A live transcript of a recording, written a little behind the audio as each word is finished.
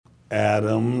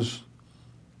Adams,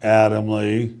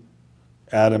 Adamley,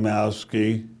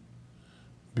 Adamowski,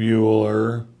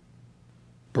 Bueller,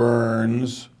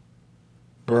 Burns,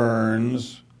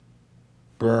 Burns,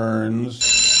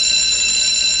 Burns.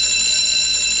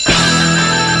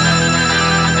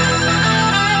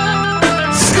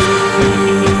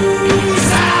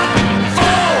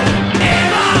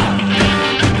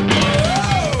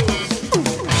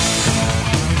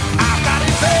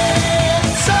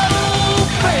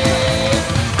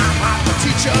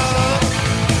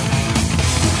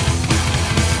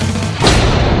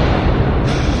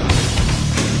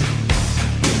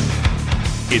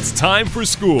 It's time for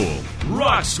school,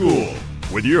 Rock School,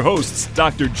 with your hosts,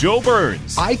 Dr. Joe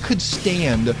Burns. I could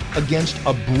stand against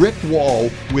a brick wall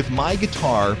with my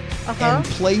guitar and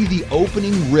play the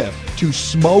opening riff to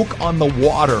Smoke on the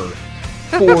Water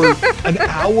for an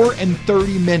hour and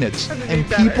 30 minutes, and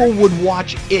people would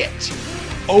watch it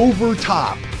over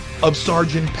top of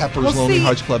Sgt. Pepper's Lonely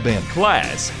Hearts Club Band.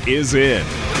 Class is in.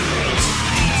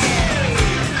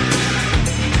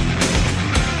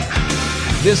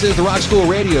 This is the Rock School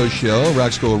Radio Show,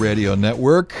 Rock School Radio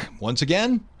Network. Once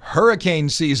again, hurricane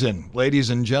season,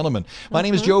 ladies and gentlemen. My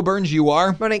name is Joe Burns. You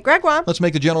are? Monique Gregoire. Let's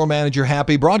make the general manager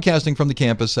happy. Broadcasting from the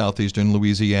campus, Southeastern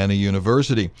Louisiana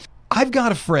University. I've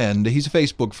got a friend. He's a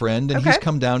Facebook friend, and he's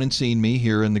come down and seen me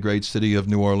here in the great city of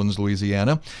New Orleans,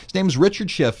 Louisiana. His name's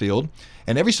Richard Sheffield,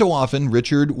 and every so often,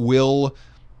 Richard will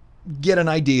get an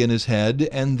idea in his head,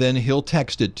 and then he'll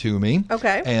text it to me.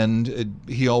 Okay. And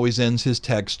he always ends his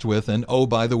text with, and oh,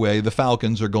 by the way, the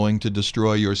Falcons are going to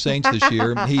destroy your Saints this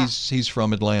year. He's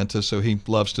from Atlanta, so he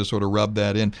loves to sort of rub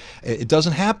that in. It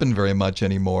doesn't happen very much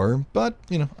anymore, but,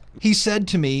 you know. He said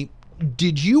to me,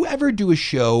 did you ever do a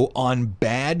show on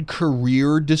bad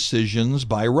career decisions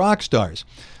by rock stars?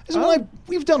 I said, well,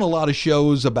 we've done a lot of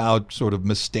shows about sort of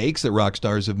mistakes that rock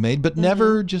stars have made, but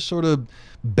never just sort of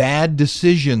bad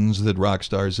decisions that rock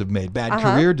stars have made, bad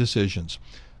career decisions.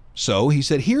 So he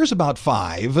said, here's about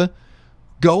 5.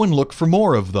 Go and look for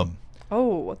more of them.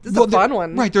 Oh, this is a fun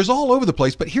one. Right, there's all over the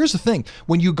place. But here's the thing.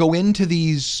 When you go into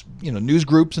these, news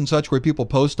groups and such where people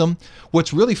post them,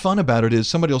 what's really fun about it is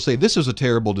somebody will say, this is a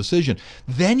terrible decision.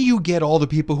 Then you get all the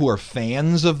people who are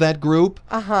fans of that group,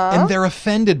 and they're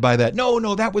offended by that.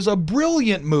 No, that was a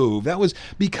brilliant move. That was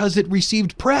because it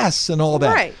received press and all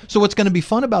that. Right. So what's going to be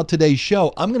fun about today's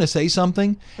show, I'm going to say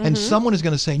something, and someone is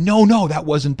going to say, no, that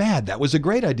wasn't bad. That was a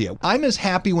great idea. I'm as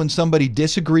happy when somebody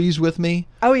disagrees with me.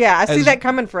 Oh, yeah. I see that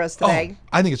coming for us today.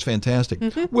 I think it's fantastic.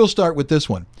 We'll start with this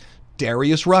one.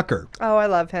 Darius Rucker. Oh, I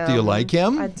love him. Do you like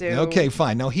him? I do. Okay,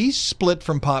 fine. Now, he's split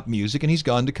from pop music, and he's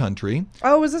gone to country.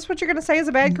 Oh, is this what you're going to say is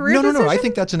a bad career decision? No. I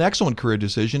think that's an excellent career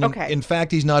decision. Okay. In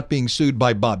fact, he's not being sued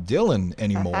by Bob Dylan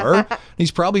anymore.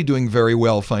 He's probably doing very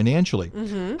well financially.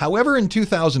 However, in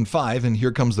 2005, and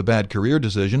here comes the bad career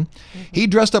decision, he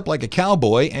dressed up like a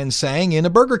cowboy and sang in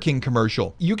a Burger King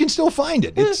commercial. You can still find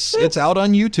it. It's out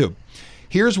on YouTube.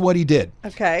 Here's what he did.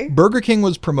 Okay. Burger King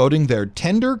was promoting their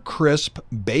tender, crisp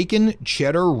bacon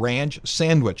cheddar ranch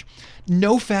sandwich.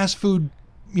 No fast food,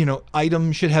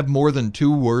 item should have more than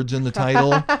 2 words in the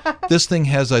title. This thing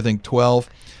has, I think, 12.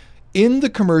 In the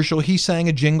commercial, he sang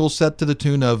a jingle set to the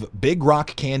tune of Big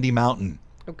Rock Candy Mountain.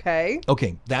 Okay.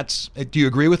 Okay, do you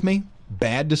agree with me?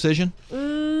 Bad decision?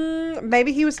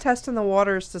 Maybe he was testing the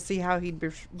waters to see how he'd be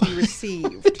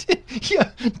received.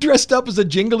 Yeah, dressed up as a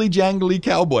jingly-jangly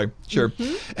cowboy. Sure.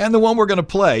 And the one we're going to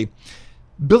play,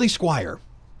 Billy Squier.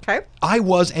 Okay. I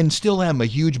was and still am a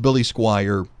huge Billy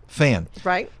Squier fan.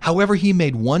 Right. However, he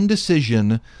made one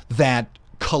decision that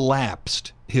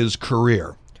collapsed his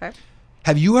career. Okay.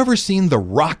 Have you ever seen the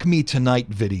Rock Me Tonight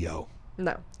video?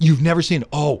 No. You've never seen?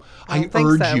 Oh, I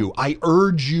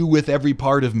urge you with every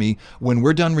part of me, when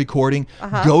we're done recording,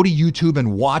 go to YouTube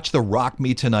and watch the Rock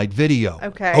Me Tonight video.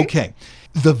 Okay.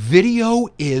 The video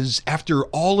is, after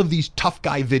all of these tough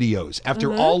guy videos,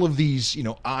 after all of these,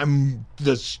 I'm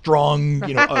the strong,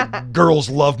 girls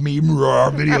love me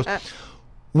videos.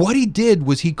 What he did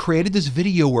was he created this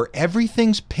video where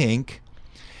everything's pink,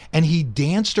 and he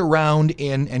danced around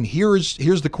and here's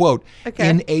the quote,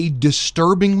 in a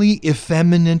disturbingly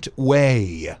effeminate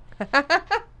way.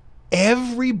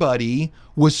 Everybody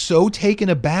was so taken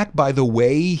aback by the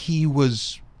way he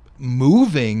was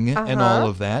moving and all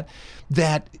of that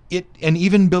and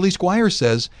even Billy Squier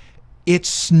says, it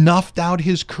snuffed out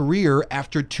his career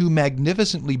after 2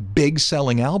 magnificently big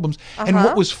selling albums. And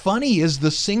what was funny is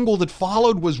the single that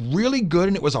followed was really good,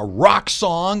 and it was a rock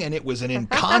song, and it was an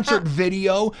in-concert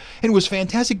video, and it was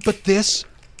fantastic. But this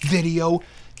video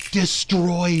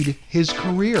destroyed his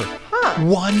career.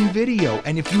 One video.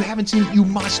 And if you haven't seen it, you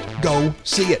must go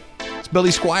see it. It's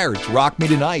Billy Squires, Rock Me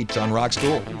Tonight on Rock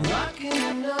School. Rockin'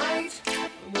 tonight,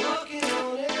 walking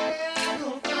on air,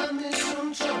 gonna find me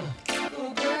some trouble,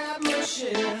 gonna grab my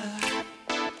share.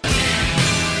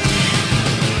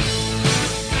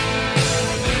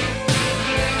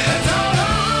 That's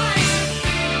alright.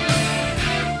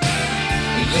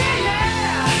 Yeah, yeah,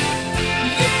 yeah.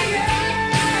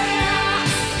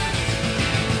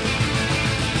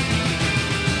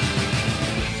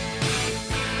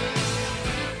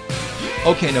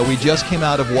 Okay, now we just came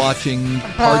out of watching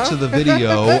parts of the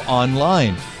video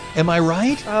online. Am I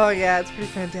right? Oh yeah, it's pretty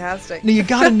fantastic. Now you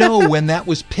got to know when that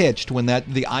was pitched, when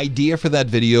the idea for that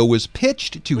video was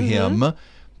pitched to him.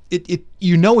 It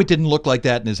you know it didn't look like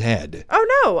that in his head.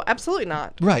 Oh no, absolutely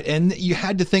not. Right, and you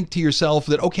had to think to yourself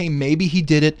that, okay, maybe he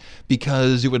did it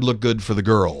because it would look good for the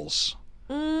girls.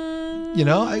 You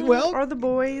know, Or the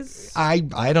boys. I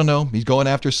don't know. He's going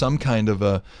after some kind of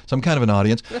an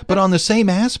audience. But on the same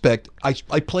aspect, I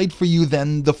played for you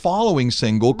then the following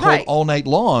single called Right. All Night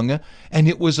Long, and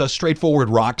it was a straightforward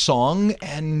rock song,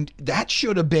 and that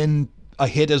should have been a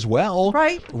hit as well.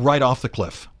 Right. Right off the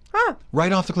cliff. Huh.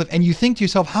 Right off the cliff. And you think to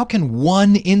yourself, how can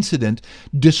one incident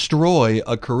destroy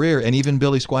a career? And even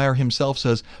Billy Squire himself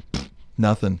says,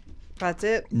 nothing. That's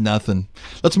it. Nothing.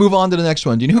 Let's move on to the next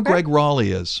one. Do you know who Greg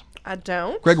Raleigh is? I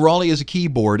don't. Greg Raleigh is a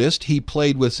keyboardist. He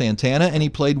played with Santana and he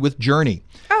played with Journey.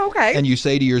 Oh, okay. And you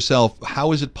say to yourself,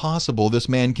 how is it possible this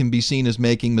man can be seen as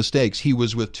making mistakes? He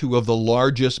was with two of the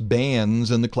largest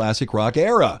bands in the classic rock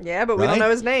era. yeah, but we right? don't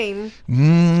know his name.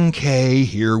 Okay,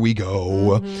 here we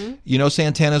go. You know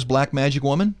Santana's Black Magic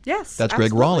Woman? Yes, That's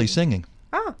Greg absolutely. Raleigh singing.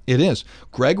 Ah. It is.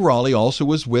 Greg Raleigh also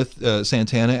was with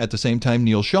Santana at the same time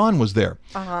Neil Schon was there.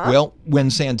 Well,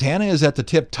 when Santana is at the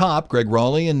tip top, Greg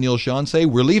Raleigh and Neil Schon say,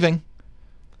 we're leaving.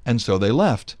 And so they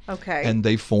left. Okay. And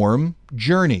they form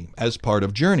Journey as part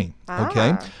of Journey.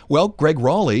 Okay. Ah. Well, Greg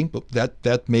Raleigh,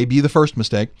 that may be the first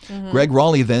mistake. Greg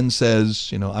Raleigh then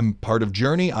says, I'm part of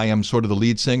Journey. I am sort of the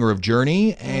lead singer of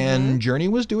Journey. And Journey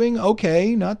was doing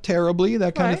okay, not terribly,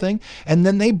 that kind of Right. thing. And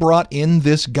then they brought in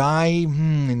this guy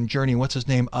in Journey, what's his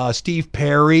name? Steve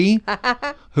Perry,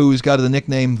 who's got the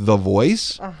nickname The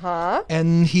Voice. Uh-huh.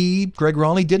 And Greg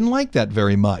Raleigh didn't like that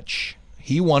very much.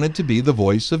 He wanted to be the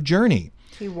voice of Journey.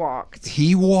 He walked.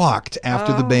 He walked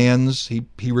after the band's, he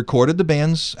recorded the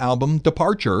band's album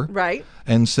Departure. Right.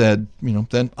 And said,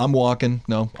 then I'm walking.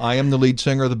 No, I am the lead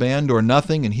singer of the band or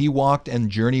nothing. And he walked and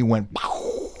Journey went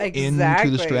into Exactly.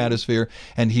 the stratosphere.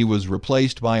 And he was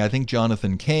replaced by, I think,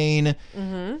 Jonathan Cain.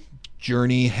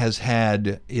 Journey has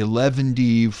had 11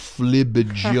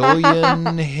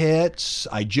 flibajillion hits.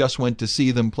 I just went to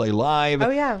see them play live. Oh,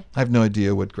 yeah. I have no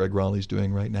idea what Greg Raleigh's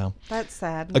doing right now. That's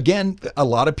sad. Again, a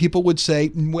lot of people would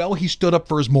say, well, he stood up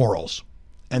for his morals,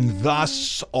 and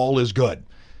thus all is good.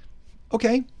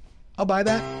 Okay, I'll buy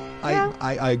that. Yeah.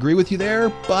 I agree with you there,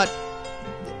 but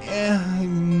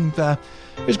here's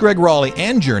Greg Raleigh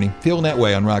and Journey feeling that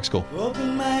way on Rock School.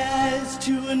 Open my eyes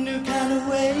to a new kind of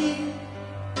way.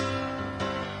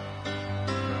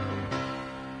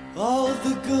 All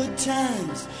the good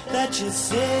times that you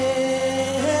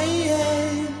said.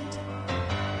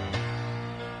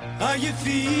 Are you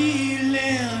feeling?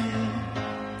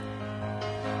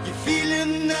 You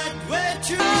feeling that way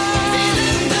too?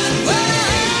 Feeling that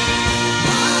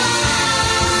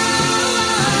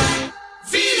way.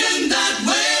 Feeling that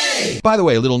way. By the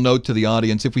way, a little note to the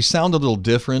audience. If we sound a little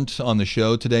different on the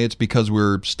show today, it's because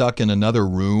we're stuck in another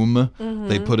room.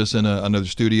 They put us in another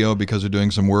studio because they're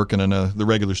doing some work in the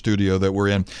regular studio that we're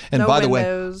in. And No by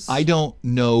windows. the way, I don't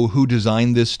know who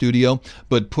designed this studio,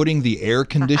 but putting the air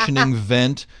conditioning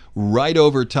vent right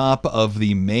over top of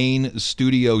the main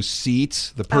studio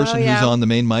seats, the person who's yeah. on the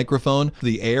main microphone,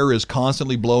 the air is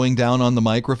constantly blowing down on the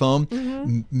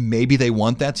microphone. Maybe they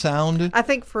want that sound. I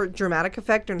think for dramatic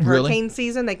effect in Really? hurricane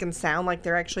season, they can sound like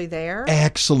they're actually there.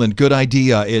 Excellent. Good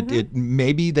idea. It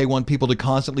maybe they want people to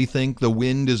constantly think the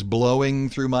wind is blowing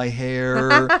through my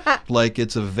hair like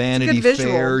it's a Vanity good visual.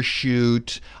 Fair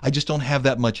shoot. I just don't have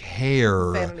that much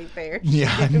hair. Vanity Fair.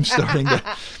 Yeah, I'm starting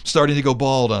to go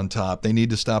bald on top. They need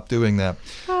to stop doing that.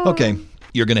 Okay.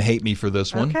 You're going to hate me for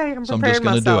this one. Okay, I'm so I'm just preparing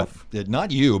going to do myself. it.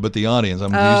 Not you, but the audience.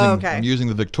 Okay. I'm using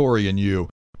the Victorian you.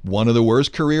 One of the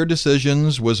worst career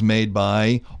decisions was made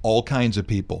by all kinds of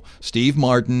people. Steve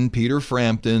Martin, Peter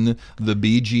Frampton, the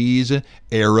Bee Gees,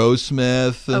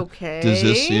 Aerosmith. Okay. Does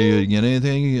this,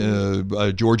 anything?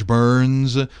 George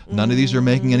Burns. None of these are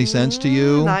making any sense to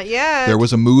you? Not yet. There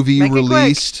was a movie Make it quick.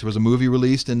 released. There was a movie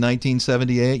released in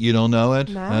 1978. You don't know it?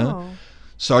 No. Huh?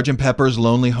 Sgt. Pepper's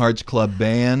Lonely Hearts Club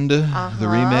Band, the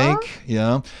remake.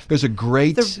 Yeah. There's a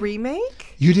great... The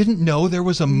remake? You didn't know there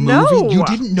was a movie? No. You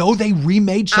didn't know they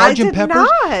remade I Sgt. did Pepper's?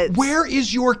 not. Where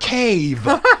is your cave?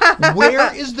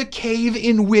 Where is the cave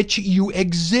in which you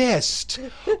exist?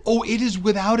 Oh, it is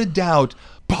without a doubt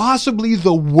possibly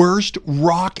the worst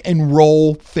rock and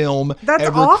roll film That's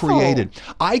ever awful. created.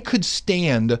 I could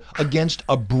stand against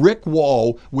a brick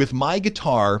wall with my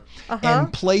guitar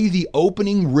and play the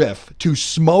opening riff to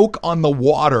Smoke on the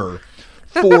Water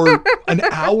for an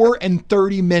hour and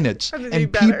 30 minutes, That'd be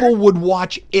and better. people would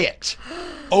watch it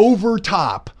over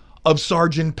top of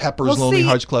Sgt. Pepper's Well, Lonely see,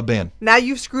 Hearts Club Band. Now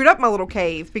you've screwed up my little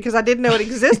cave because I didn't know it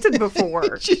existed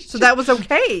before. So that was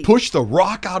okay. Push the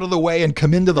rock out of the way and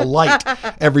come into the light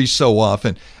every so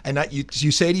often. And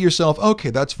you say to yourself,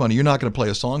 okay, that's funny. You're not going to play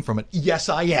a song from it. Yes,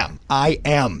 I am. I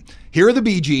am. Here are the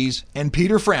Bee Gees and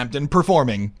Peter Frampton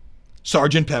performing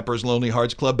Sgt. Pepper's Lonely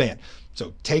Hearts Club Band.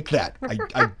 So take that.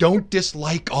 I don't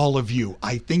dislike all of you.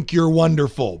 I think you're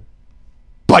wonderful.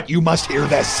 But you must hear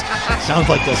this. Sounds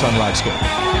like this on Rock School.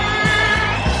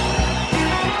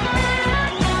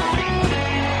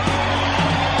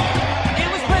 It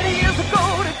was 20 years ago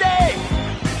today.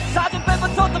 Sergeant Pepper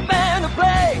taught the band to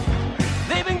play.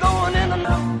 They've been going in the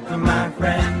night for my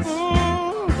friends.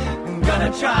 I'm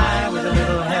gonna try with a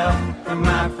little help from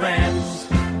my friends.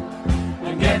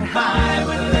 And get high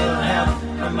with a little help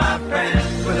from my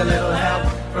friends. With a little help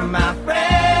from my friends.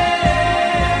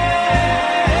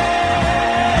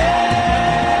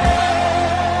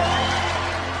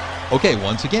 Okay,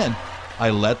 once again,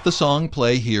 I let the song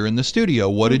play here in the studio.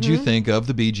 What did you think of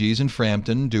the Bee Gees and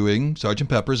Frampton doing Sgt.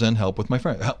 Pepper's and Help with My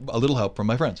Friend? A little help from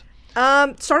my friends.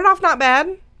 Started off not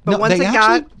bad, but No, once they it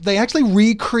actually got they actually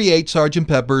recreate Sgt.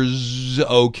 Pepper's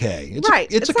okay. It's Right,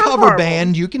 it's a it's not cover horrible.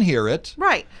 band. You can hear it.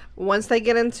 right, once they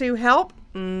get into help,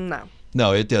 no.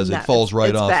 No, it does. No, It falls right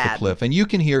it's off bad. the cliff. And you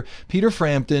can hear Peter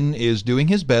Frampton is doing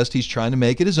his best. He's trying to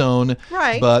make it his own.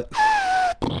 Right. But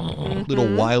little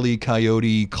Wile E.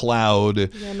 Coyote cloud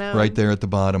Yeah, no. right there at the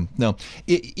bottom. No,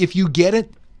 if you get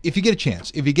it, if you get a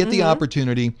chance, if you get Mm-hmm. the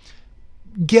opportunity,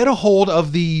 get a hold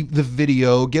of the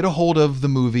video, get a hold of the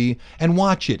movie, and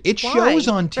watch it. It Why? shows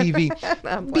on TV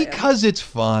I'm playing. because it's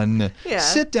fun. Yeah.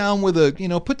 Sit down with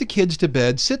put the kids to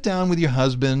bed, sit down with your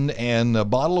husband and a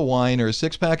bottle of wine or a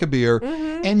 6-pack of beer,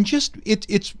 Mm-hmm. and just,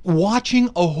 it's watching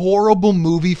a horrible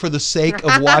movie for the sake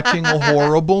of watching a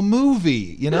horrible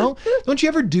movie, you know? Don't you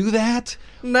ever do that?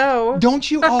 No. Don't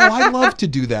you? Oh, I love to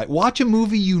do that. Watch a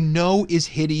movie you know is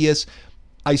hideous.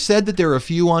 I said that there are a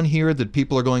few on here that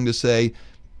people are going to say,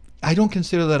 I don't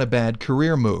consider that a bad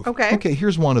career move. Okay. Okay,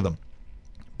 here's one of them.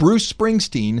 Bruce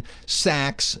Springsteen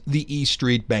sacks the E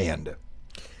Street Band.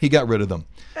 He got rid of them.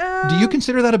 Do you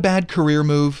consider that a bad career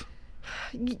move?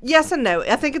 Yes and no.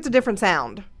 I think it's a different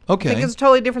sound. Okay. I think it's a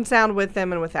totally different sound with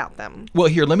them and without them. Well,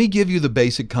 here, let me give you the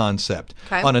basic concept.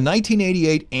 Okay. On a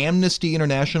 1988 Amnesty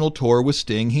International tour with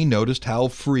Sting, he noticed how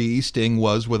free Sting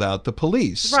was without the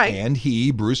police. Right. And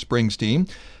he, Bruce Springsteen,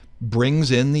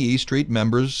 brings in the E Street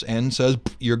members and says,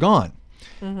 "You're gone."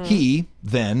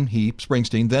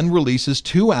 Springsteen, then releases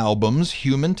 2 albums,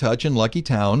 Human Touch and Lucky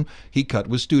Town. He cut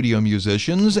with studio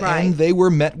musicians, Right. and they were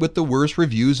met with the worst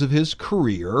reviews of his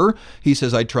career. He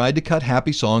says, I tried to cut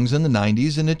happy songs in the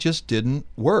 90s, and it just didn't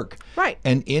work. Right.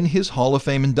 And in his Hall of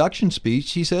Fame induction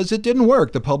speech, he says it didn't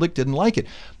work. The public didn't like it.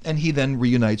 And he then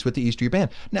reunites with the E Street Band.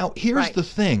 Now, here's Right. the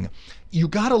thing. You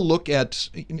got to look at,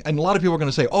 and a lot of people are going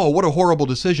to say, oh, what a horrible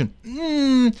decision.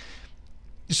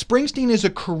 Springsteen is a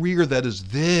career that is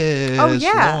this Oh,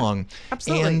 yeah. long.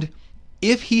 Absolutely. And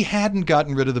if he hadn't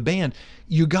gotten rid of the band,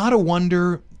 you got to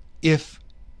wonder if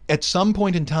at some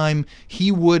point in time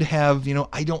he would have,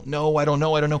 I don't know.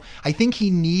 I think he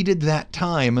needed that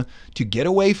time to get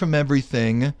away from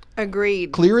everything,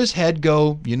 Agreed. clear his head,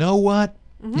 go, you know what?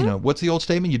 Mm-hmm. What's the old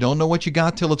statement? You don't know what you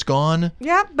got till it's gone.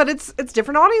 Yeah, but it's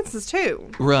different audiences too.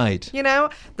 Right.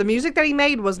 The music that he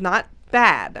made was not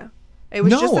bad. It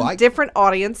was No, just a different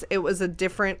audience. It was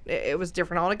different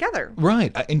altogether.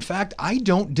 Right. In fact, I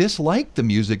don't dislike the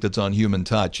music that's on Human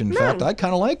Touch. In fact, I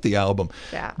kind of like the album.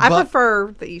 Yeah, I But-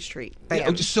 prefer the E Street Yeah,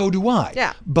 Band. so do I.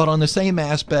 Yeah. But on the same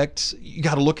aspect, you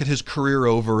got to look at his career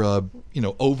over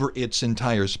over its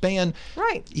entire span.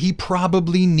 Right. He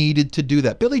probably needed to do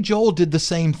that. Billy Joel did the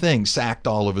same thing, sacked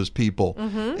all of his people.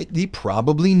 Mm-hmm. He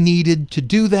probably needed to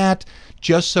do that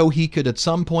just so he could at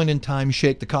some point in time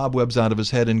shake the cobwebs out of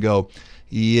his head and go,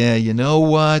 yeah, you know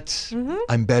what? Mm-hmm.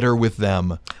 I'm better with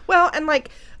them. Well, and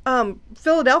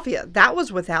Philadelphia, that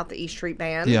was without the E Street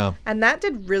Band. Yeah. And that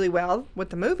did really well with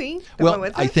the movie. that Well, went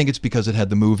with I it. think it's because it had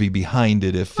the movie behind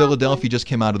it. If Philadelphia just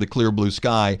came out of the clear blue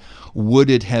sky, would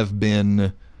it have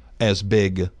been as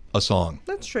big a song?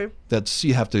 That's true.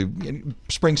 You have to,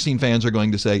 Springsteen fans are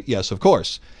going to say, yes, of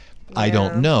course. I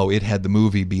don't know. It had the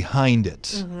movie behind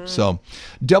it. So,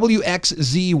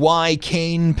 WXZY,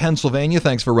 Kane, Pennsylvania.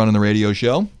 Thanks for running the radio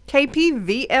show.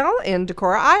 KPVL in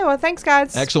Decorah, Iowa. Thanks,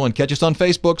 guys. Excellent. Catch us on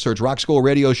Facebook. Search Rock School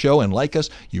Radio Show and like us.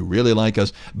 You really like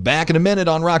us. Back in a minute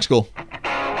on Rock School.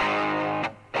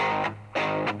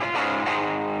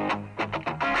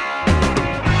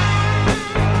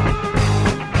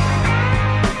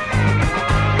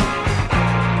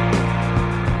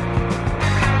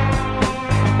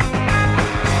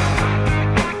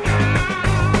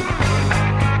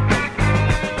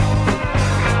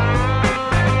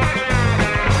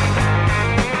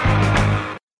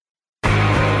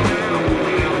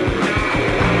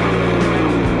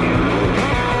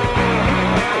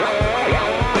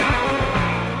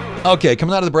 Okay,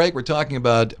 coming out of the break, we're talking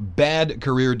about bad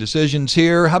career decisions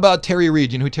here. How about Terry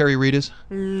Reid? You know who Terry Reid is?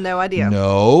 No idea.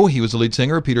 No, he was the lead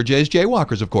singer of Peter Jay's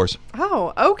Jaywalkers, of course.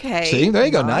 Oh, okay. See, there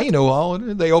you go. Now you know all.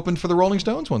 They opened for the Rolling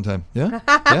Stones one time. Yeah?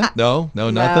 Yeah? No,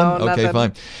 nothing? Okay, nothing.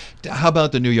 fine. How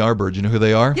about the New Yardbirds? You know who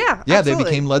they are? Yeah, they absolutely.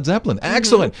 became Led Zeppelin.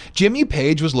 Excellent. Jimmy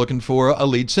Page was looking for a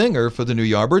lead singer for the New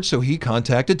Yardbirds, so he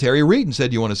contacted Terry Reid and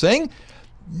said, "You want to sing?"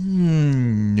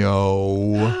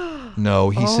 No. No,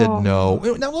 he said no.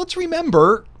 Now, let's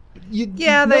remember... he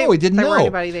didn't they weren't know.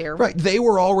 anybody there. Right, they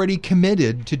were already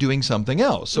committed to doing something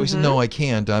else. So he said, "No, I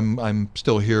can't. I'm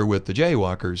still here with the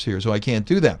Jaywalkers here, so I can't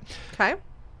do that." Okay.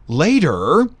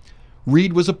 Later,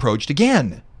 Reid was approached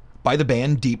again by the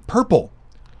band Deep Purple,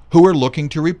 who were looking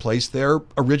to replace their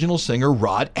original singer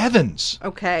Rod Evans.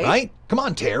 Okay. Right? Come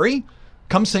on, Terry,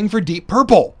 come sing for Deep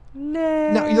Purple.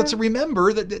 No. Now, let's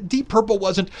remember that Deep Purple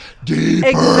wasn't Deep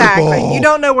Exactly. Purple. You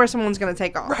don't know where someone's going to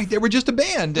take off. Right, they were just a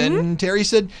band, and Terry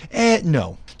said,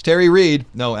 no. It's Terry Reid.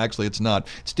 No, actually, it's not.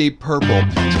 It's Deep Purple.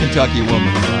 It's Kentucky Woman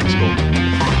in Rock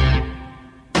School.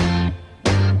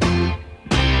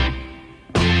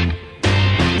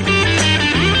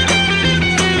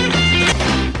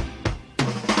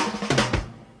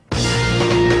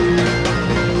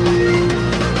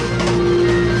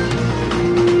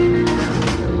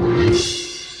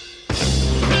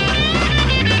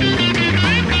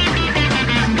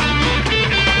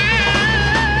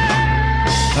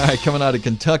 All right, coming out of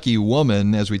Kentucky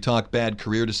Woman, as we talk bad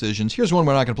career decisions, here's one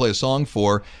we're not going to play a song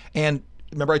for. And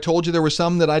remember I told you there were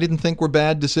some that I didn't think were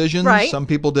bad decisions? Right. Some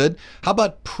people did. How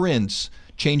about Prince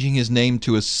changing his name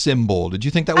to a symbol? Did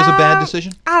you think that was a bad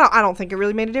decision? I don't think it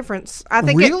really made a difference. I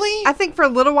think Really? I think for a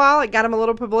little while it got him a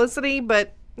little publicity,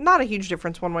 but not a huge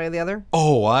difference one way or the other.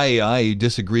 Oh, I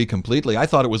disagree completely. I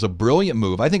thought it was a brilliant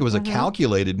move. I think it was a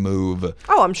calculated move.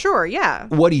 Oh, I'm sure, yeah.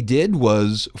 What he did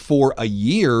was, for a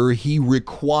year, he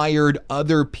required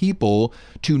other people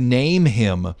to name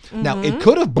him. Now, it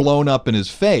could have blown up in his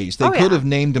face. They could have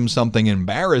named him something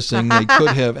embarrassing. They could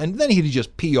have, and then he'd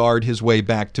just PR'd his way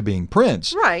back to being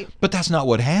Prince. Right. But that's not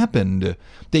what happened.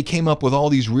 They came up with all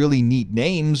these really neat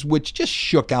names, which just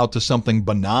shook out to something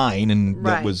benign, and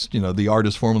that Right. was, the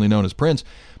artist formerly known as Prince.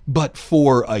 But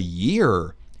for a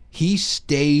year, he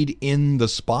stayed in the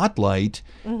spotlight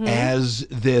as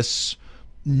this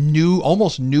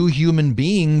almost new human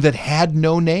being that had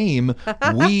no name.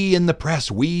 We in the press,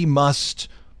 we must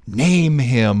name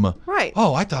him. Right.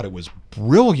 Oh, I thought it was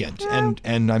brilliant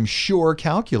and I'm sure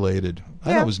calculated.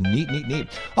 I thought it was neat.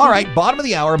 All right, bottom of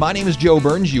the hour. My name is Joe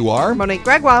Burns. You are? Monique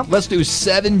Gregoire. Let's do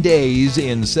 7 days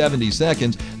in 70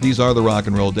 seconds. These are the rock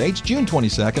and roll dates. June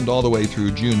 22nd all the way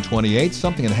through June 28th.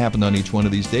 Something that happened on each one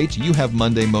of these dates. You have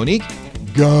Monday, Monique.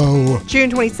 Go.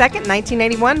 June 22nd,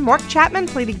 1981, Mark Chapman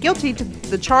pleaded guilty to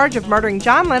the charge of murdering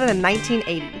John Lennon in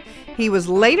 1980. He was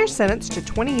later sentenced to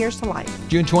 20 years to life.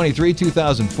 June 23,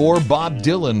 2004, Bob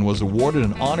Dylan was awarded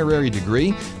an honorary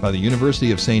degree by the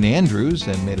University of St. Andrews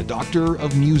and made a Doctor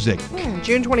of Music.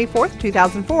 June 24th,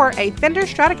 2004, a Fender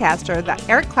Stratocaster that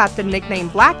Eric Clapton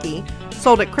nicknamed Blackie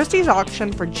sold at Christie's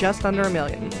auction for just under $1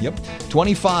 million. Yep.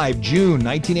 25, June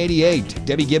 1988,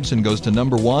 Debbie Gibson goes to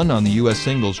number 1 on the U.S.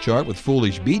 singles chart with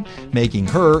Foolish Beat, making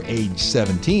her, age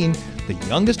 17, the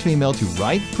youngest female to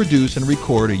write, produce, and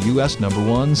record a U.S. number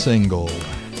 1 single.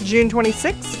 June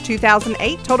 26,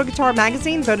 2008, Total Guitar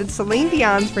Magazine voted Celine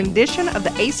Dion's rendition of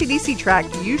the AC/DC track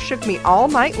You Shook Me All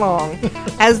Night Long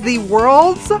as the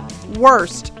world's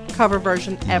worst cover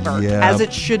version ever, Yeah, as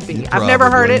it should be. I've never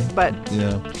heard probably. it, but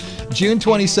Yeah. June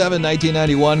 27,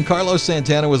 1991, Carlos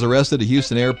Santana was arrested at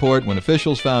Houston Airport when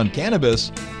officials found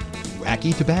cannabis,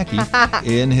 wacky tobacco,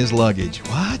 in his luggage.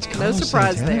 What? Carlos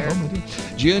surprise Santana? there. Oh, my God.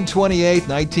 June 28,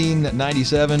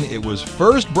 1997, it was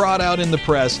first brought out in the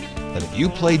press that if you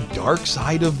played Dark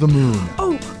Side of the Moon,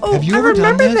 Have you I ever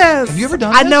done remember this? this. Have you ever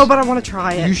done I this? know, but I want to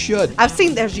try it. you should. I've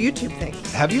seen there's YouTube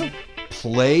things. Have you?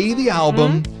 Play the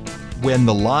album, When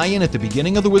the lion at the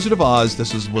beginning of The Wizard of Oz,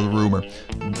 this is the rumor,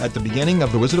 at the beginning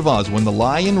of The Wizard of Oz, when the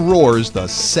lion roars the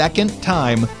second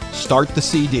time, start the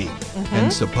CD.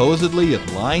 And supposedly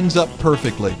it lines up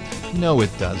perfectly. No, it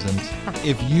doesn't.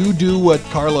 If you do what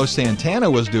Carlos Santana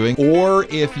was doing, or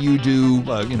if you do,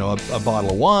 a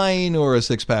bottle of wine or a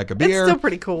 6-pack of beer, It's still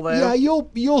pretty cool, though. yeah,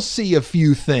 you'll see a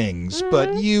few things,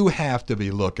 but you have to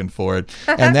be looking for it.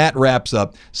 And that wraps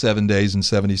up 7 days and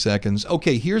 70 seconds.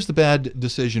 Okay, here's the bad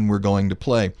decision we're going to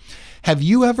play. Have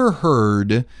you ever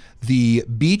heard the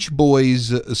Beach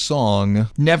Boys song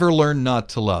 "Never Learn Not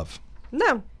to Love"?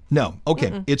 No. No.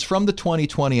 Okay, it's from the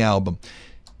 2020 album.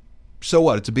 So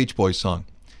what? It's a Beach Boys song.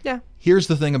 Yeah. Here's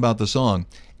the thing about the song.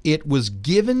 It was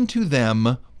given to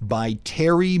them by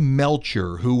Terry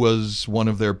Melcher, who was one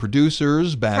of their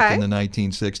producers back in the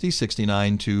 1960s,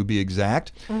 69 to be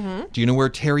exact. Do you know where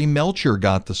Terry Melcher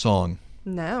got the song?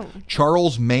 No.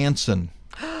 Charles Manson.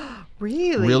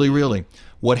 Really? Really.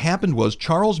 What happened was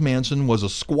Charles Manson was a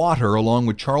squatter along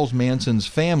with Charles Manson's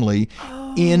family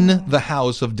in the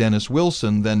house of Dennis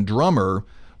Wilson, then drummer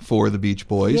for the Beach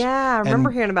Boys. Yeah, I remember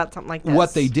And hearing about something like this.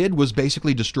 what they did was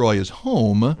basically destroy his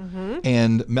home,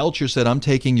 and Melcher said, I'm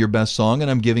taking your best song and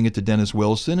I'm giving it to Dennis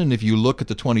Wilson. And if you look at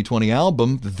the 2020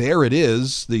 album, there it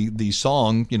is, the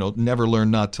song, Never Learn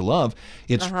Not to Love.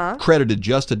 It's credited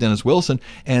just to Dennis Wilson,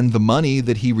 and the money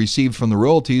that he received from the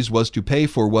royalties was to pay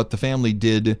for what the family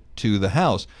did to the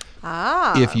house.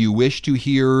 If you wish to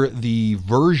hear the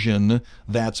version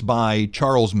that's by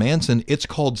Charles Manson, it's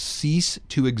called Cease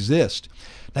to Exist.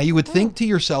 Now, you would think to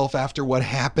yourself, after what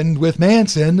happened with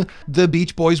Manson, the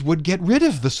Beach Boys would get rid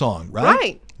of the song, right?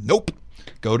 Right. Nope.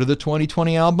 Go to the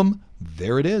 2020 album.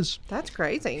 There it is. That's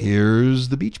crazy. Here's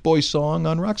the Beach Boys song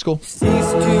on Rock School. Cease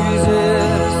to exist.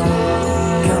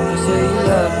 Come and say you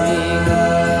love me.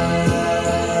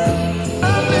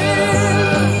 A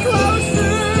little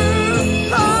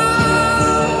closer,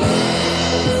 home.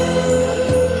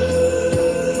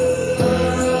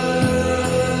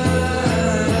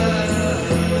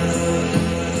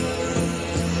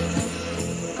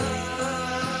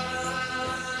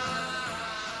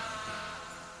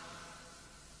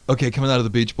 Okay, coming out of the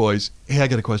Beach Boys, hey, I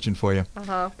got a question for you.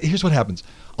 Here's what happens.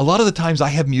 A lot of the times I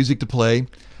have music to play,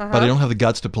 but I don't have the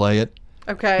guts to play it.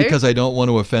 Okay. Because I don't want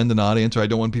to offend an audience, or I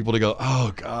don't want people to go,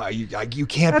 oh, God, you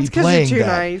can't That's be 'cause you're playing too that.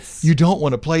 nice. You don't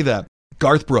want to play that.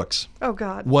 Garth Brooks. Oh,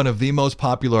 God. One of the most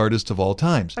popular artists of all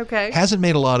times. Okay. Hasn't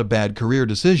made a lot of bad career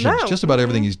decisions. No. Just about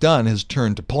everything he's done has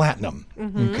turned to platinum.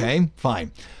 Okay,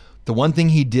 fine. The one thing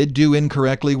he did do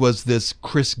incorrectly was this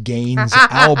Chris Gaines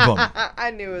album. I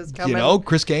knew it was coming.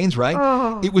 Chris Gaines, right?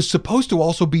 Oh. It was supposed to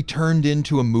also be turned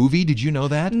into a movie. Did you know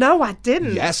that? No, I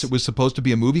didn't. Yes, it was supposed to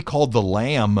be a movie called The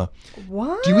Lamb.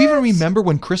 What? Do you even remember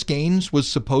when Chris Gaines was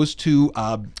supposed to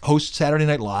host Saturday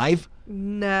Night Live?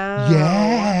 No.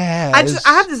 Yes.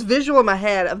 I have this visual in my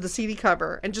head of the CD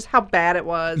cover and just how bad it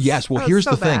was. Yes, well, Oh, here's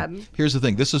so the thing. bad. Here's the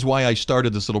thing. This is why I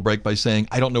started this little break by saying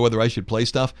I don't know whether I should play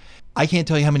stuff. I can't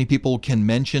tell you how many people can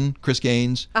mention Chris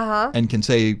Gaines and can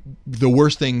say the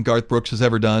worst thing Garth Brooks has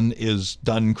ever done is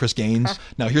done Chris Gaines.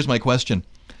 Now, here's my question.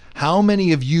 How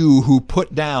many of you who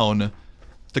put down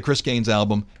the Chris Gaines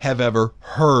album have ever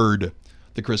heard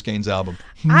the Chris Gaines album?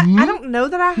 I don't know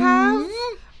that I have.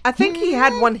 I think he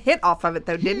had one hit off of it,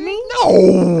 though, didn't he?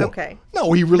 No. Okay.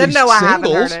 No, he released no, I haven't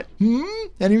singles. heard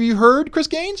it. Any of you heard Chris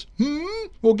Gaines?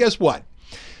 Well, guess what?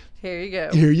 Here you go.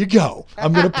 Here you go.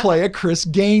 I'm going to play a Chris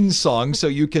Gaines song so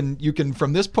you can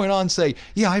from this point on say,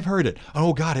 yeah, I've heard it.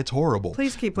 Oh, God, it's horrible.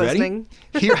 Please keep Ready? listening.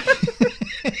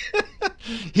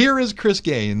 Here is Chris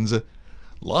Gaines,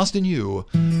 Lost in You,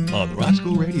 on the Rock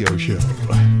School Radio Show.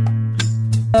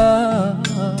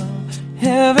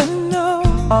 Heaven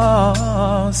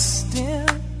knows, still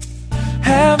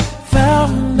haven't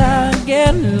found I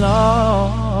get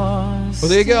lost. Well,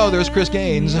 there you go. There's Chris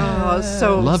Gaines. Oh,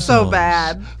 so Love so songs.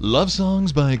 bad. Love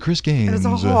Songs by Chris Gaines.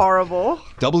 It's horrible.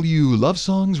 W Love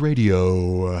Songs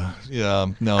Radio. Yeah,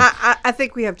 no. I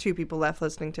think we have two people left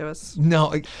listening to us. No,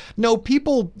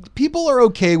 people are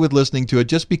okay with listening to it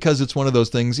just because it's one of those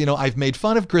things. I've made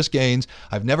fun of Chris Gaines.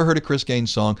 I've never heard a Chris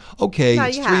Gaines song. Okay, No,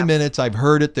 it's you 3 have. minutes. I've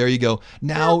heard it. There you go.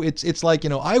 Now it's like,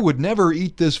 I would never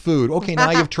eat this food. Okay,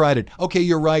 now you've tried it. Okay,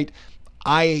 you're right.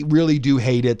 I really do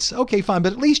hate it. Okay, fine,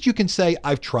 but at least you can say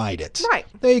I've tried it. Right.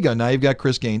 There you go. Now you've got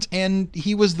Chris Gaines, and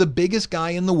he was the biggest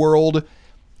guy in the world.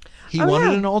 He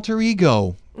wanted yeah. an alter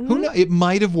ego. Who knows? It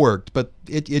might have worked, but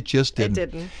it just didn't.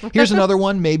 It didn't. Here's another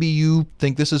one. Maybe you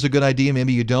think this is a good idea.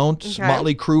 Maybe you don't. Okay.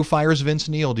 Motley Crue fires Vince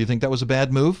Neil. Do you think that was a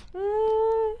bad move?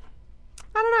 I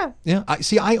don't know. Yeah.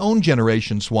 I own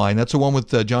Generation Swine. That's the one with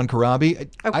John Corabi.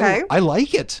 Okay. I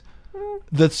like it.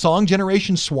 The song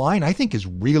Generation Swine, I think, is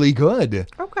really good.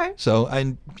 Okay. So,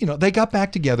 and they got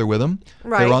back together with him.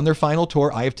 Right. They're on their final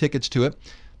tour. I have tickets to it.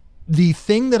 The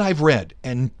thing that I've read,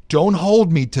 and don't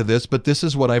hold me to this, but this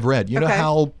is what I've read. You know Okay.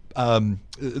 how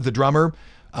the drummer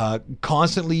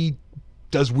constantly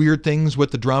does weird things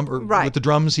with the drum, or Right. with the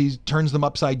drums. He turns them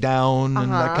upside down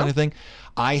and that kind of thing.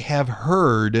 I have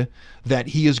heard that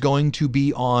he is going to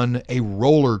be on a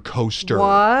roller coaster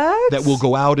What? that will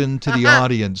go out into the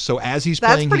audience. So as he's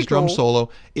That's playing his pretty drum cool. solo,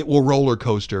 it will roller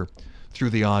coaster through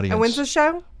the audience. And when's the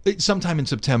show? Sometime in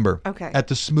September. Okay. At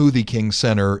the Smoothie King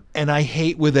Center. And I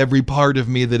hate with every part of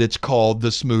me that it's called the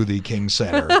Smoothie King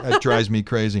Center. That drives me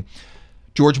crazy.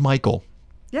 George Michael.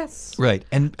 Yes. Right.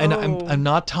 And Oh. I'm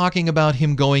not talking about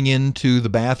him going into the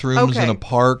bathrooms in Okay. a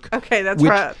park. Okay, that's which-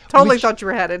 right. Totally which- thought you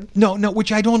were headed. No,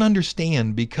 which I don't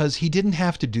understand because he didn't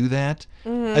have to do that.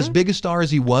 Mm-hmm. As big a star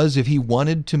as he was, if he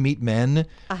wanted to meet men,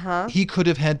 he could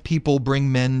have had people bring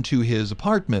men to his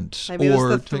apartment. Maybe it or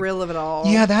was the to- thrill of it all.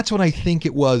 Yeah, that's what I think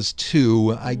it was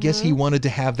too. I guess Mm-hmm. he wanted to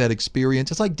have that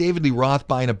experience. It's like David Lee Roth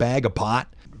buying a bag of pot.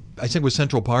 I think it was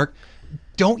Central Park.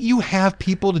 Don't you have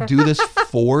people to do this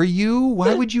for you?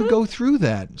 Why would you go through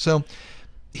that? So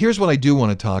here's what I do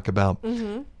want to talk about.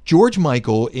 Mm-hmm. George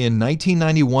Michael in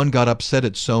 1991 got upset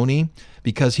at Sony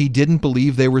because he didn't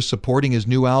believe they were supporting his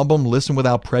new album, Listen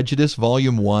Without Prejudice,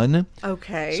 Volume 1.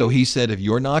 Okay. So he said, if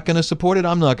you're not going to support it,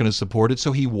 I'm not going to support it.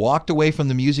 So he walked away from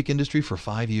the music industry for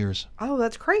 5 years. Oh,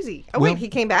 that's crazy. Oh, Well- wait, he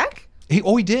came back? He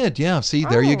did. Yeah. See,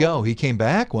 there you Oh. go. He came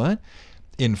back. What?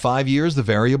 In 5 years, the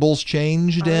variables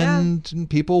changed yeah. and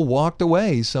people walked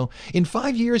away. So in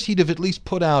 5 years, he'd have at least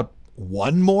put out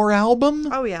one more album.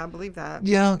 Oh, yeah, I believe that.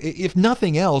 Yeah. If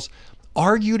nothing else,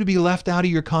 argue to be left out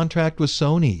of your contract with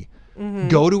Sony. Mm-hmm.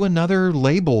 Go to another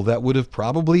label that would have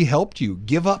probably helped you.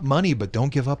 Give up money, but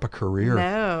don't give up a career.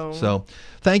 No. So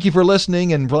thank you for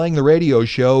listening and playing the radio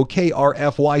show,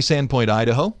 KRFY Sandpoint,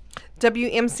 Idaho.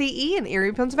 WMCE in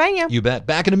Erie, Pennsylvania. You bet.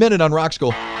 Back in a minute on Rock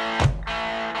School.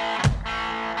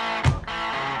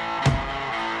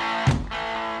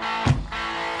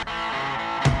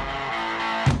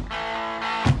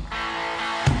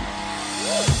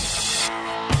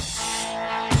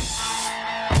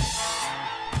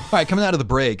 All right, coming out of the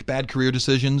break, bad career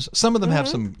decisions. Some of them have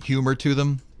some humor to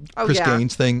them. Oh, Chris yeah.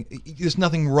 Gaines thing. There's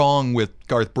nothing wrong with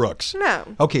Garth Brooks. No.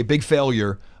 Okay, big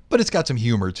failure, but it's got some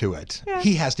humor to it. Yeah.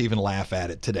 He has to even laugh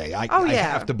at it today. I Oh, yeah.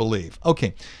 have to believe.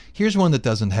 Okay, here's one that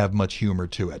doesn't have much humor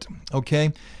to it. Okay,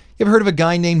 you ever heard of a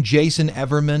guy named Jason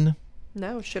Everman?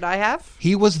 No, should I have?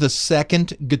 He was the second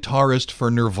guitarist for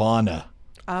Nirvana.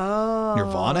 Oh.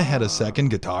 Nirvana had a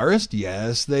second guitarist?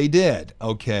 Yes, they did.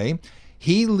 Okay.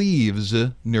 He leaves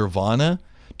Nirvana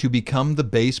to become the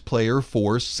bass player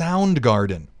for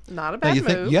Soundgarden. Not a Now bad you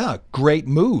move. think, yeah, great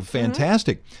move,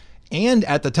 fantastic. And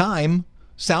at the time,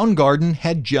 Soundgarden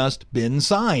had just been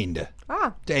signed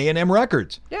Ah, to A&M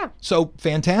Records. yeah. So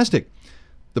fantastic.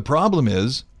 The problem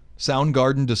is,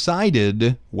 Soundgarden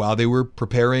decided while they were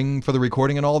preparing for the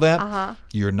recording and all that,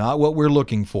 you're not what we're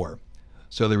looking for.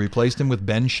 So they replaced him with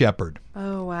Ben Shepherd.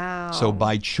 Oh, wow. So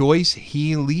by choice,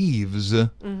 he leaves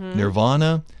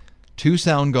Nirvana to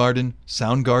Soundgarden.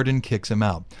 Soundgarden kicks him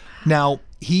out. Now,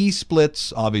 he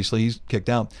splits, obviously, he's kicked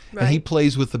out. And he Right.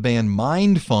 plays with the band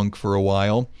Mindfunk for a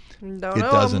while. Don't It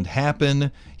know doesn't him.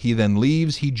 happen. He then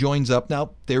leaves. He joins up.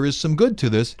 Now, there is some good to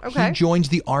this. Okay. He joins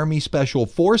the Army Special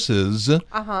Forces,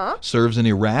 Uh-huh. serves in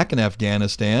Iraq and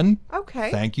Afghanistan. Okay.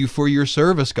 Thank you for your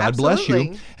service. God bless you.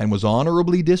 Absolutely. And was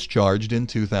honorably discharged in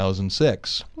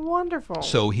 2006. Wonderful.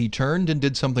 So he turned and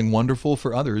did something wonderful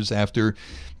for others after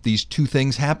these two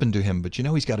things happened to him. But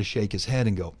he's got to shake his head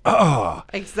and go,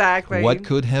 Exactly. what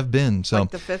could have been? So,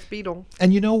 Like the fifth Beatle.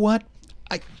 and you know what?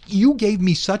 You gave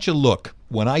me such a look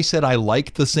when I said I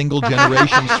liked the single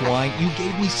Generation Swine. You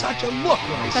gave me such a look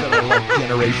when I said I liked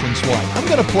Generation Swine. I'm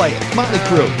going to play it. Motley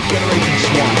Crue, Generation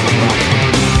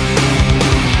Swine.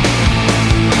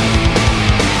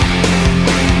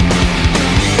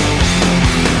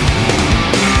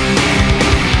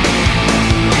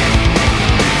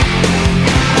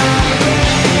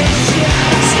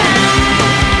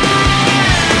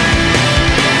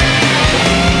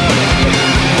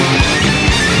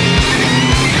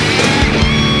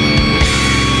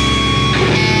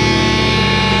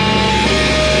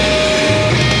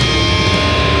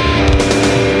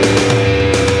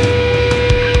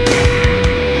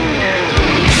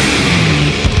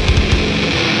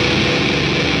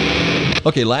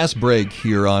 Okay, last break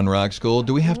here on Rock School.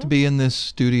 Do we have to be in this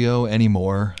studio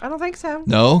anymore? I don't think so.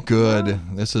 No, good.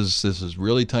 This is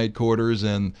really tight quarters,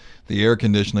 and the air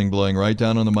conditioning blowing right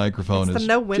down on the microphone It's the is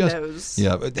no just- windows.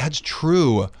 yeah, that's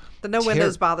true. The no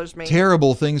windows bothers me.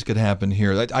 Terrible things could happen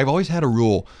here. I've always had a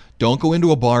rule: don't go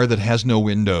into a bar that has no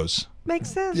windows.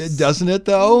 Makes sense. Doesn't it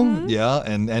though? Yeah,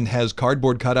 and has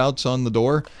cardboard cutouts on the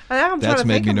door. That's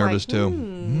made me nervous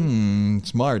too.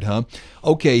 Smart, huh?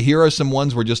 Okay, here are some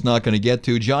ones we're just not going to get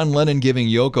to. John Lennon giving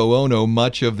Yoko Ono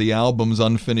much of the album's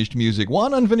unfinished music.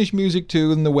 One unfinished music,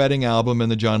 two in the wedding album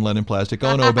and the John Lennon Plastic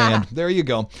Ono Band. There you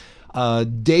go.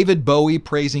 David Bowie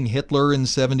praising Hitler in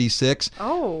 76.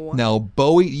 Oh. Now,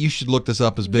 Bowie, you should look this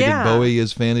up, as big a Bowie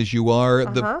as fan as you are.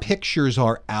 The pictures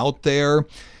are out there.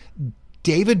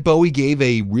 David Bowie gave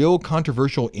a real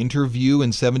controversial interview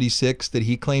in 76 that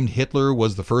he claimed Hitler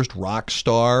was the first rock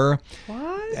star.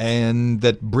 What? And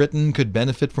that Britain could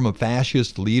benefit from a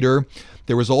fascist leader.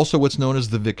 There was also what's known as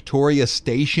the Victoria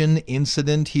Station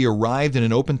incident. He arrived in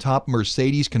an open-top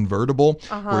Mercedes convertible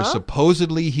where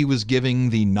supposedly he was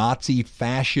giving the Nazi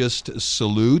fascist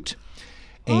salute.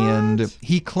 What? And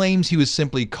he claims he was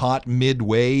simply caught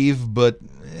mid-wave, but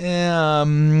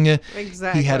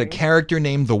exactly. He had a character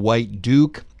named the White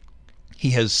Duke. He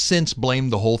has since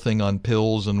blamed the whole thing on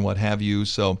pills and what have you.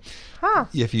 So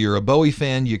if you're a Bowie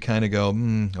fan, you kind of go,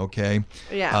 okay.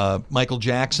 Yeah. Michael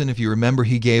Jackson, if you remember,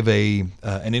 he gave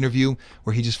an interview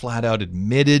where he just flat out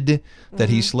admitted that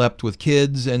he slept with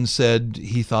kids and said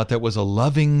he thought that was a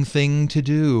loving thing to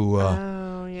do.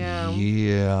 Oh, yeah.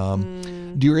 Yeah.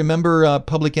 Do you remember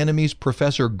Public Enemy's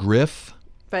Professor Griff?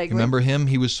 Vaguely. Remember him?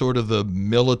 He was sort of the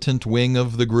militant wing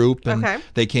of the group, and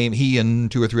he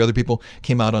and two or three other people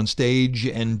came out on stage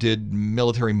and did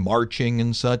military marching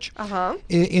and such.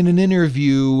 In an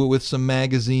interview with some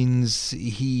magazines,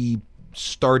 he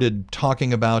started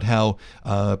talking about how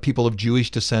people of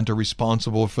Jewish descent are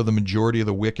responsible for the majority of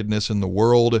the wickedness in the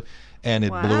world, and it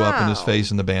blew up in his face,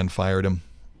 and the band fired him.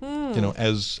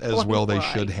 As well they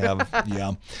should have.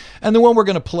 Yeah. And the one we're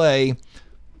going to play,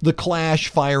 The Clash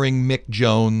firing Mick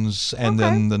Jones, and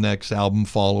then the next album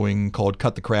following called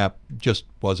Cut the Crap just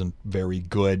wasn't very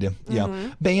good. Yeah.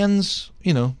 Bands,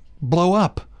 blow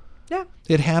up. Yeah.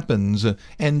 It happens.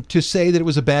 And to say that it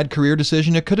was a bad career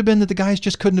decision, it could have been that the guys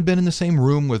just couldn't have been in the same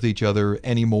room with each other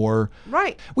anymore.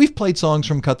 Right. We've played songs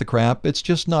from Cut the Crap. It's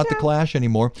just not the Clash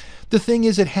anymore. The thing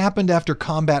is, it happened after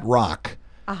Combat Rock.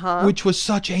 Which was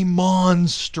such a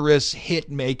monstrous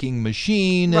hit-making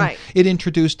machine. And it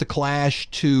introduced the Clash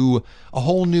to a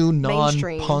whole new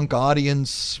non-punk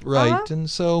audience. Right. And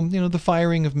so, the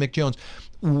firing of Mick Jones.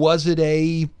 Was it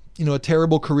a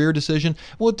terrible career decision?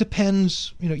 Well, it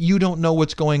depends. You don't know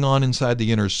what's going on inside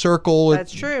the inner circle.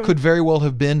 That's true. It could very well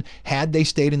have been, had they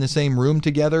stayed in the same room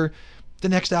together, the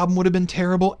next album would have been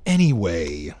terrible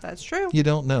anyway. That's true. You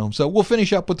don't know. So we'll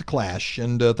finish up with The Clash.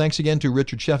 And thanks again to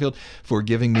Richard Sheffield for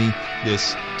giving me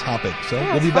this topic. So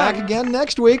we'll be back again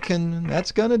next week, and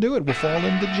that's going to do it. We'll fall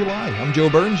into July. I'm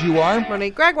Joe Burns. You are?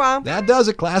 Monique Gregoire. That does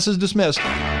it. Class is dismissed.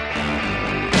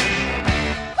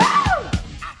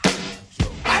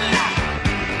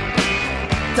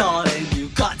 Darling, you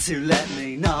got to let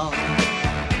me know.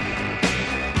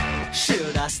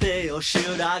 Should I stay or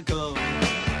should I go?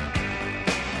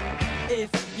 If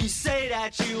you say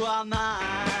that you are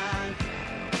mine,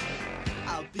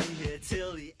 I'll be here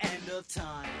till the end of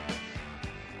time.